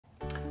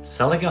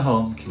Selling a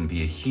home can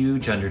be a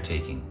huge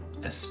undertaking,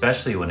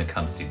 especially when it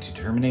comes to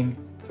determining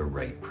the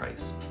right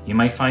price. You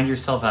might find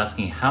yourself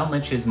asking, how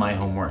much is my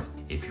home worth?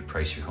 If you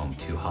price your home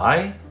too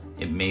high,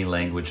 it may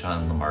languish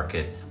on the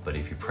market, but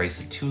if you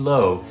price it too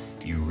low,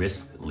 you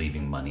risk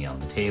leaving money on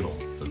the table.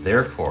 So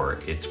therefore,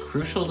 it's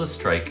crucial to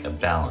strike a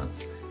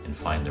balance and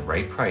find the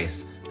right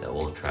price that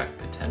will attract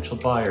potential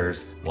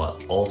buyers while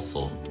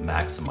also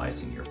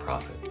maximizing your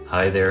profit.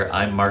 Hi there,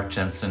 I'm Mark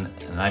Jensen,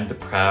 and I'm the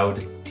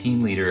proud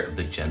team leader of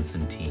the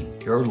Jensen Team,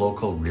 your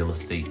local real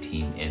estate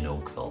team in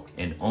Oakville,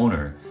 and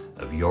owner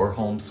of Your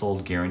Home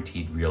Sold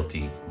Guaranteed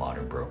Realty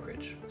Modern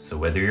Brokerage. So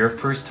whether you're a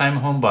first-time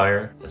home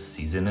buyer, a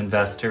seasoned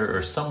investor,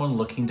 or someone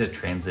looking to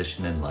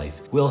transition in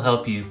life, we'll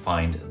help you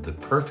find the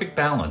perfect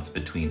balance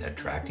between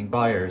attracting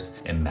buyers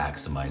and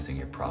maximizing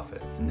your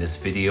profit. In this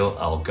video,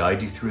 I'll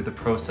guide you through the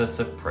process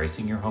of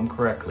pricing your home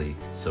correctly.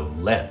 So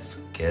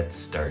let's get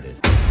started.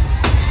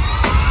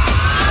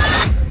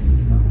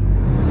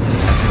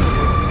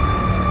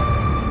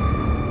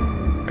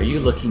 Are you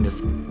looking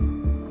to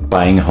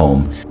buying a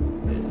home?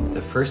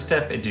 The first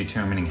step in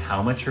determining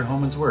how much your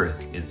home is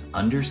worth is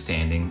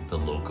understanding the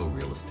local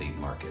real estate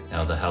market.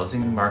 Now, the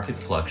housing market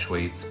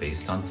fluctuates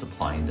based on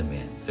supply and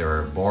demand. There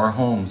are more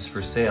homes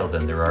for sale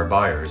than there are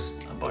buyers,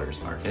 a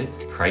buyer's market.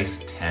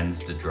 Price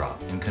tends to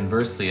drop. And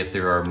conversely, if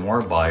there are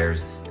more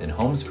buyers than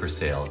homes for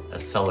sale, a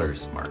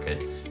seller's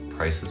market,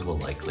 prices will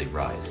likely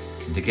rise.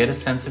 And to get a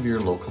sense of your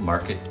local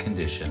market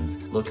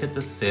conditions, look at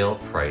the sale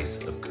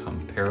price of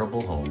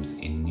comparable homes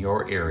in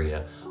your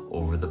area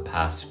over the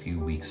past few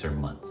weeks or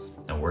months.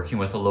 Now, working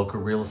with a local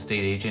real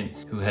estate agent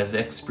who has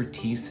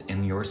expertise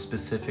in your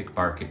specific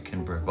market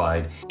can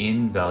provide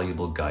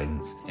invaluable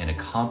guidance and a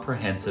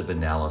comprehensive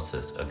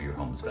analysis of your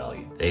home's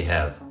value. They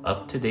have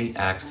up-to-date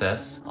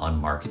access on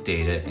market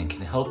data and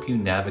can help you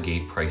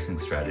navigate pricing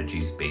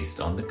strategies based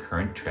on the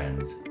current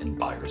trends and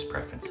buyers'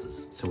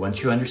 preferences. So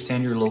once you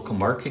understand your local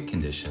market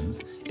conditions,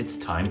 it's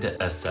time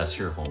to assess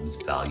your home's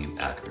value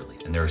accurately.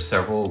 And there are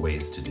several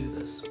ways to do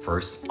this.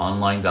 First,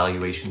 online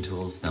valuation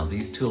tools. Now,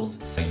 these tools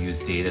use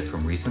data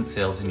from recent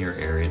sales in your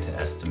area to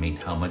estimate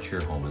how much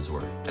your home is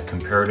worth. A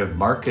comparative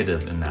market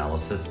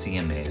analysis,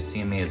 CMA. A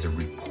CMA is a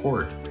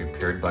report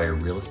prepared by a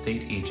real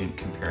estate agent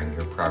comparing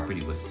your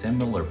property with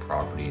similar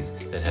properties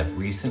that have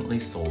recently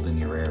sold in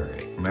your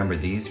area. Remember,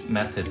 these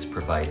methods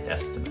provide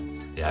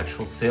estimates. The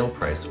actual sale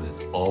price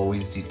is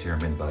always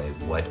determined by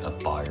what a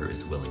buyer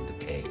is willing to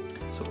pay.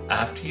 So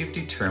after you've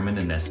determined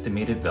an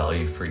estimated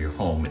value for your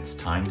home, it's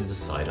time to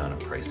decide on a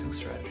pricing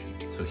strategy.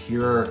 So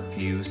here are a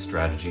few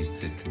strategies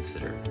to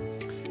consider.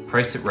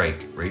 Price it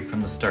right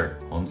from the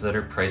start. Homes that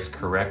are priced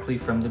correctly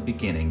from the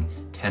beginning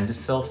tend to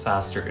sell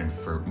faster and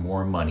for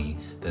more money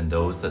than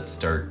those that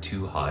start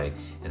too high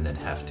and then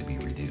have to be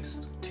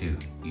reduced. 2,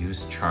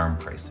 use charm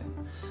pricing.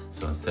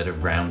 So instead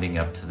of rounding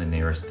up to the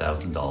nearest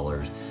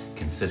 $1,000,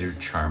 consider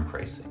charm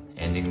pricing.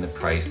 Ending the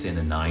price in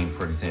a 9,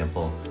 for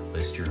example,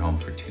 list your home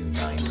for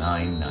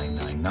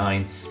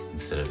 $299,999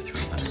 instead of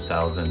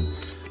 $300,000,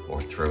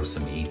 or throw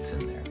some 8s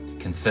in there.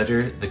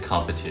 Consider the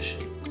competition.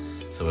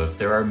 So if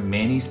there are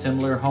many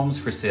similar homes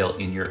for sale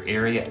in your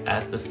area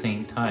at the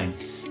same time,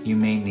 you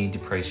may need to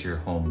price your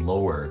home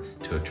lower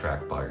to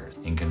attract buyers.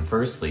 And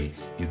conversely,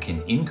 you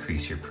can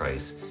increase your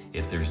price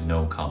if there's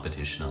no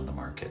competition on the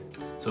market.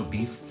 So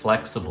be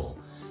flexible.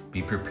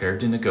 Be prepared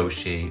to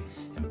negotiate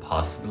and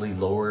possibly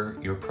lower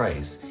your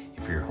price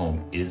if your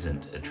home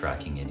isn't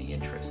attracting any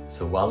interest.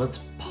 So while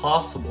it's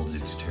possible to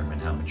determine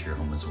how much your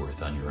home is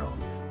worth on your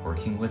own,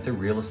 working with a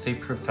real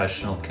estate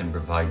professional can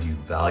provide you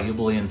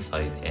valuable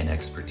insight and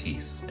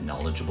expertise. A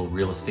knowledgeable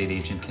real estate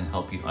agent can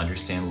help you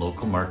understand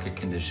local market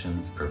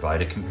conditions,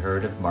 provide a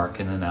comparative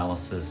market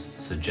analysis,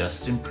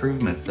 suggest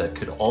improvements that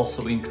could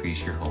also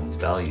increase your home's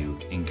value,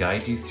 and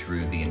guide you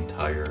through the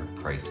entire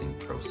pricing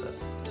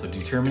process. So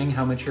determining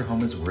how much your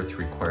home is worth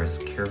requires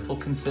careful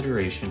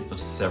consideration of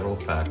several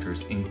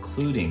factors,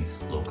 including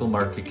local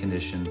market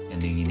conditions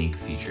and the unique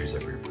features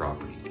of your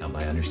property. Now,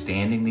 by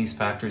understanding these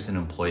factors and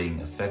employing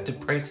effective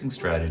pricing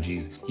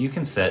strategies, you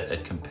can set a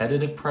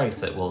competitive price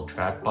that will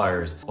attract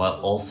buyers while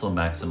also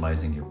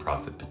maximizing your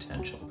profit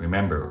potential.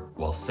 Remember,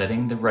 while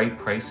setting the right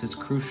price is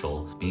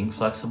crucial, being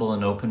flexible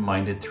and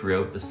open-minded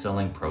throughout the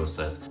selling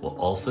process will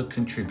also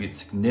contribute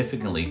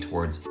significantly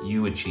towards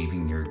you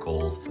achieving your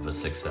goals of a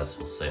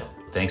successful sale.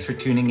 Thanks for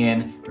tuning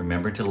in.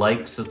 Remember to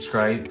like,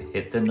 subscribe,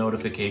 hit the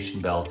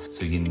notification bell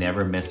so you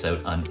never miss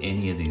out on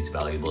any of these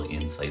valuable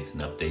insights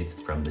and updates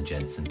from the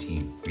Jensen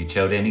team. Reach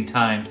out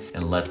anytime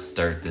and let's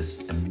start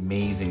this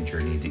amazing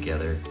journey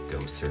together. Go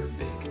serve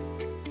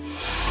big.